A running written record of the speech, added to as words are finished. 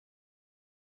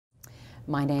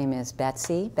My name is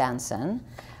Betsy Benson.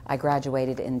 I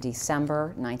graduated in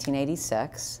December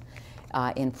 1986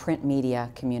 in print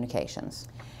media communications.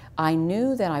 I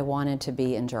knew that I wanted to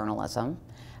be in journalism,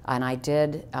 and I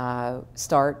did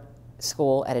start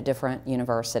school at a different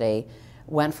university,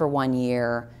 went for 1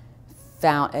 year,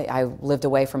 I lived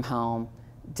away from home,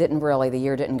 the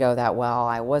year didn't go that well.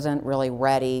 I wasn't really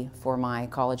ready for my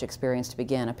college experience to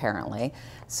begin, apparently.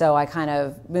 So I kind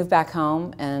of moved back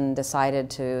home and decided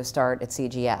to start at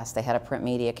CGS. They had a print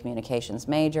media communications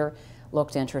major,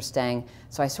 looked interesting,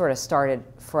 so I sort of started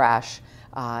fresh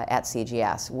at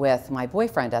CGS with my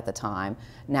boyfriend at the time,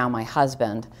 now my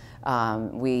husband.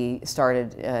 We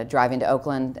started driving to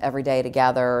Oakland every day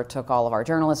together, took all of our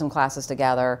journalism classes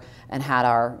together, and had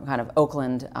our kind of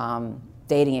Oakland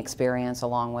dating experience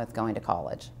along with going to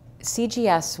college.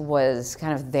 CGS was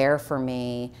kind of there for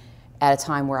me at a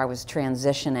time where I was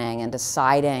transitioning and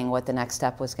deciding what the next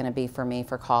step was going to be for me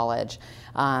for college.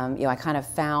 I kind of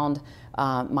found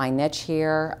my niche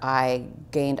here. I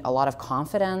gained a lot of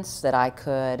confidence that I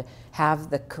could have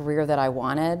the career that I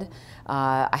wanted.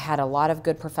 I had a lot of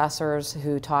good professors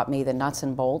who taught me the nuts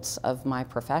and bolts of my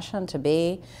profession to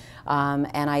be.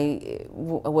 And I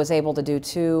was able to do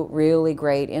 2 really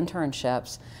great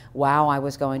internships while I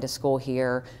was going to school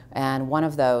here. And one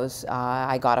of those,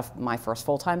 I got my first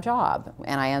full-time job,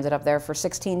 and I ended up there for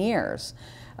 16 years.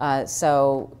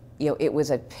 So it was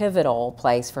a pivotal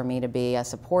place for me to be, a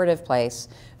supportive place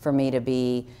for me to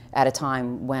be at a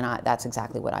time when that's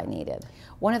exactly what I needed.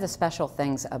 One of the special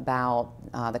things about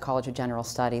the College of General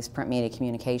Studies Print Media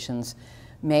Communications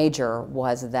major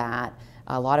was that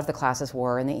a lot of the classes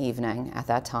were in the evening at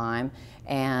that time,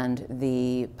 and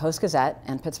the Post-Gazette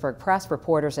and Pittsburgh Press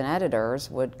reporters and editors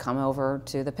would come over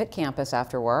to the Pitt campus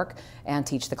after work and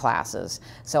teach the classes.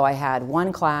 So I had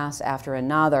one class after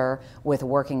another with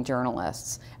working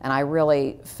journalists, and I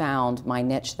really found my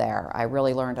niche there. I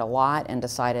really learned a lot and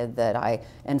decided that I,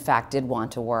 in fact, did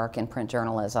want to work in print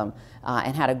journalism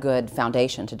and had a good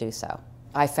foundation to do so.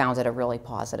 I found it a really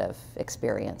positive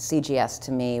experience. CGS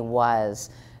to me was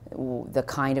the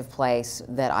kind of place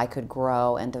that I could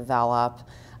grow and develop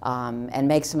and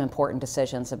make some important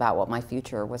decisions about what my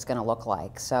future was going to look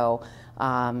like. So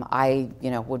I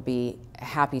would be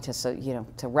happy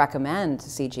to recommend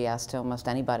CGS to almost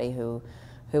anybody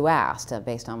who asked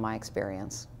based on my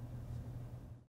experience.